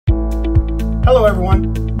Hello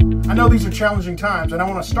everyone. I know these are challenging times, and I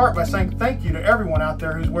want to start by saying thank you to everyone out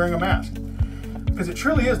there who's wearing a mask, because it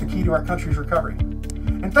truly is the key to our country's recovery.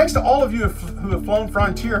 And thanks to all of you who have flown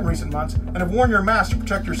Frontier in recent months and have worn your mask to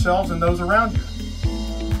protect yourselves and those around you.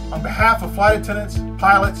 On behalf of flight attendants,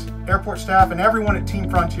 pilots, airport staff, and everyone at Team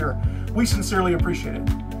Frontier, we sincerely appreciate it.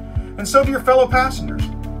 And so to your fellow passengers.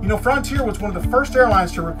 You know, Frontier was one of the first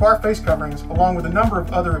airlines to require face coverings, along with a number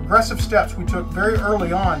of other aggressive steps we took very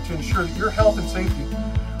early on to ensure that your health and safety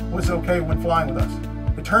was okay when flying with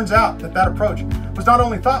us. It turns out that approach was not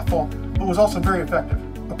only thoughtful, but was also very effective.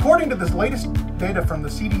 According to this latest data from the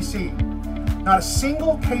CDC, not a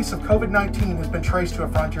single case of COVID-19 has been traced to a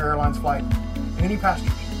Frontier Airlines flight in any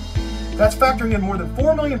passengers. That's factoring in more than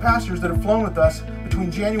 4 million passengers that have flown with us between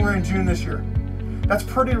January and June this year. That's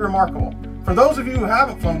pretty remarkable. For those of you who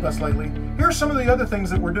haven't flown with us lately, here are some of the other things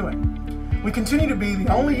that we're doing. We continue to be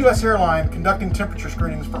the only U.S. airline conducting temperature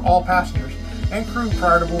screenings for all passengers and crew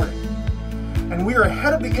prior to boarding. And we are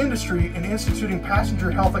ahead of the industry in instituting passenger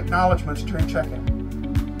health acknowledgments during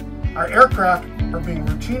check-in. Our aircraft are being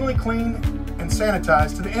routinely cleaned and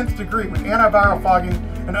sanitized to the nth degree with antiviral fogging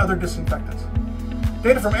and other disinfectants.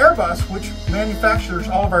 Data from Airbus, which manufactures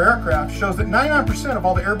all of our aircraft, shows that 99% of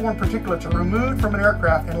all the airborne particulates are removed from an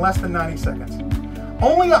aircraft in less than 90 seconds.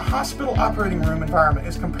 Only a hospital operating room environment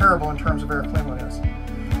is comparable in terms of air cleanliness.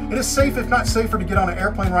 It is safe, if not safer, to get on an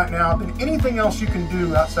airplane right now than anything else you can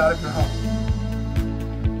do outside of your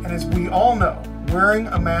home. And as we all know, wearing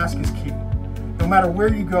a mask is key, no matter where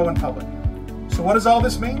you go in public. So what does all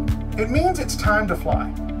this mean? It means it's time to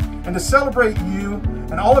fly. And to celebrate you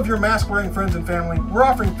and all of your mask-wearing friends and family, we're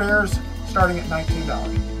offering fares starting at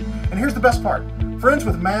 $19. And here's the best part. Friends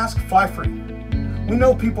with masks fly free. We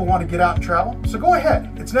know people want to get out and travel, so go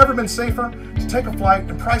ahead. It's never been safer to take a flight,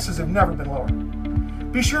 and prices have never been lower.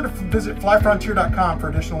 Be sure to visit flyfrontier.com for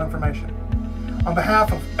additional information. On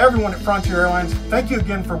behalf of everyone at Frontier Airlines, thank you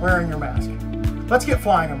again for wearing your mask. Let's get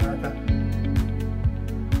flying, America.